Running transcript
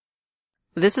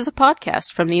This is a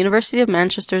podcast from the University of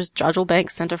Manchester's Jodrell Bank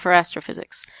Centre for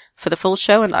Astrophysics. For the full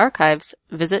show and archives,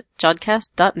 visit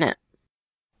jodcast.net.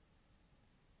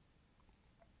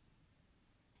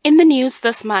 In the news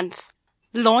this month,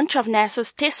 the launch of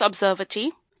NASA's TESS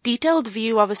observatory, detailed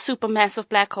view of a supermassive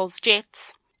black hole's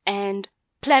jets, and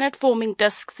planet-forming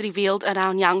disks revealed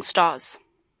around young stars.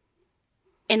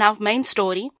 In our main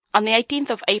story, on the 18th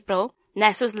of April,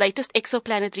 NASA's latest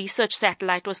exoplanet research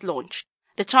satellite was launched.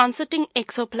 The Transiting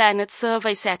Exoplanet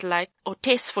Survey Satellite, or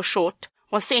TESS for short,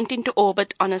 was sent into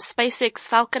orbit on a SpaceX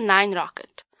Falcon 9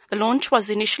 rocket. The launch was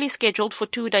initially scheduled for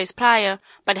 2 days prior,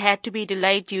 but had to be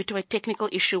delayed due to a technical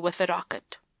issue with the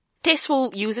rocket. TESS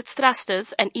will use its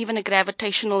thrusters and even a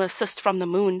gravitational assist from the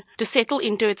Moon to settle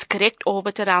into its correct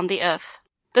orbit around the Earth.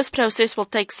 This process will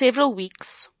take several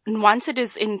weeks, and once it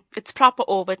is in its proper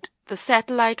orbit, the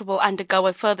satellite will undergo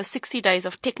a further 60 days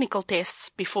of technical tests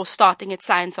before starting its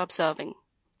science observing.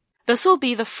 This will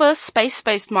be the first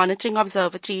space-based monitoring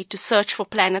observatory to search for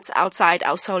planets outside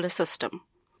our solar system.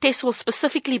 TESS will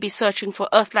specifically be searching for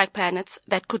Earth-like planets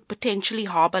that could potentially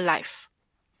harbor life.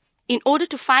 In order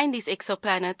to find these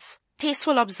exoplanets, TESS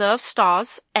will observe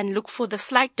stars and look for the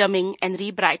slight dimming and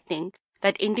rebrightening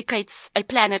that indicates a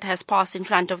planet has passed in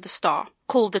front of the star,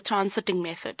 called the transiting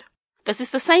method. This is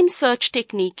the same search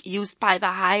technique used by the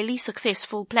highly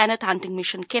successful planet hunting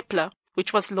mission Kepler,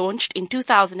 which was launched in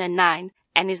 2009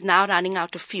 and is now running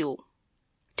out of fuel.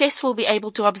 TESS will be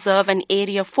able to observe an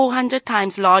area 400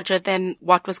 times larger than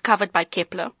what was covered by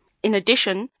Kepler. In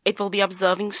addition, it will be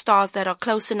observing stars that are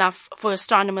close enough for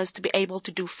astronomers to be able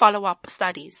to do follow-up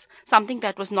studies, something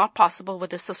that was not possible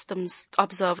with the systems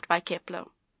observed by Kepler.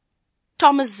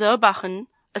 Thomas Zurbachen,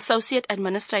 Associate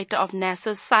Administrator of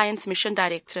NASA's Science Mission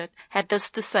Directorate, had this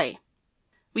to say: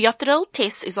 "We are thrilled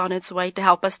TESS is on its way to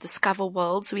help us discover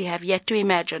worlds we have yet to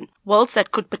imagine, worlds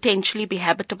that could potentially be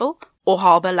habitable or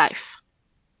harbor life."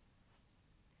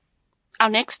 Our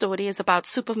next story is about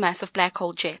supermassive black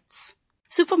hole jets.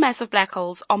 Supermassive black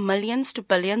holes are millions to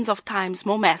billions of times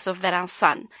more massive than our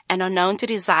Sun and are known to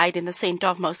reside in the center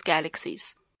of most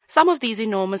galaxies. Some of these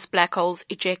enormous black holes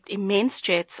eject immense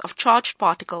jets of charged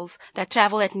particles that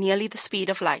travel at nearly the speed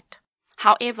of light.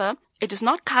 However, it is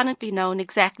not currently known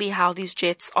exactly how these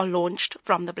jets are launched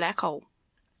from the black hole.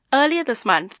 Earlier this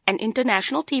month, an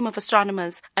international team of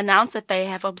astronomers announced that they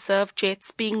have observed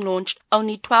jets being launched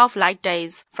only 12 light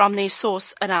days from their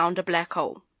source around a black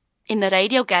hole, in the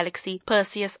radio galaxy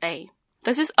Perseus A.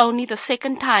 This is only the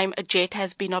second time a jet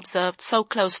has been observed so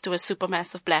close to a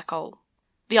supermassive black hole.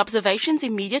 The observations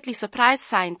immediately surprised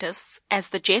scientists, as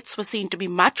the jets were seen to be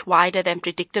much wider than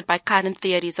predicted by current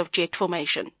theories of jet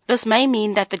formation. This may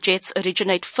mean that the jets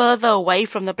originate further away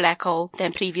from the black hole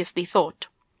than previously thought.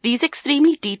 These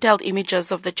extremely detailed images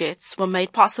of the jets were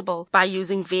made possible by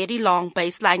using very long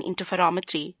baseline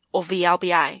interferometry, or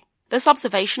VLBI. This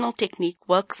observational technique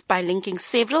works by linking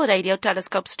several radio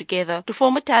telescopes together to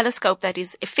form a telescope that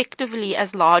is effectively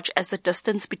as large as the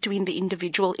distance between the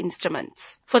individual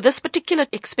instruments. For this particular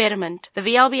experiment, the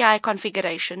VLBI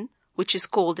configuration, which is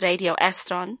called Radio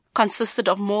Astron, consisted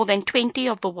of more than 20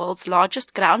 of the world's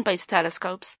largest ground-based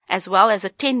telescopes, as well as a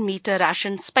 10-meter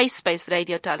Russian space-based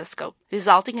radio telescope,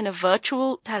 resulting in a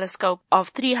virtual telescope of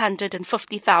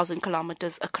 350,000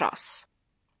 kilometers across.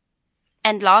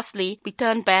 And lastly, we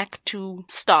turn back to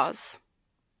stars.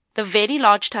 The Very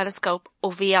Large Telescope,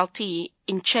 or VLT,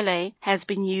 in Chile has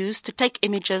been used to take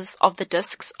images of the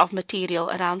disks of material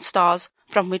around stars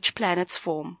from which planets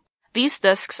form. These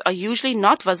disks are usually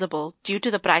not visible due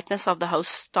to the brightness of the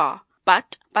host star,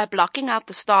 but by blocking out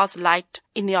the star's light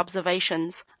in the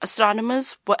observations,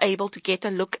 astronomers were able to get a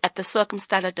look at the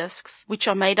circumstellar disks, which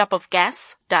are made up of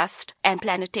gas, dust, and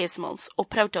planetesimals, or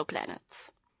protoplanets.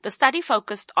 The study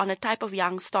focused on a type of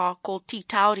young star called T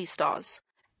Tauri stars.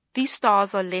 These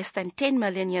stars are less than 10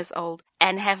 million years old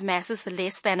and have masses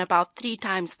less than about 3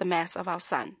 times the mass of our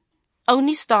Sun.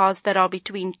 Only stars that are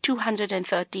between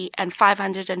 230 and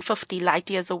 550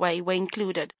 light-years away were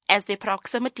included, as their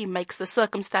proximity makes the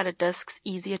circumstellar disks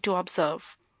easier to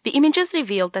observe. The images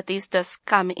revealed that these disks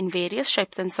come in various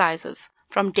shapes and sizes,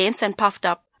 from dense and puffed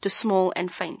up to small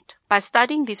and faint. By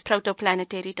studying these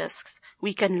protoplanetary disks,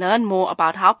 we can learn more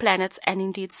about how planets and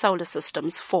indeed solar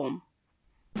systems form.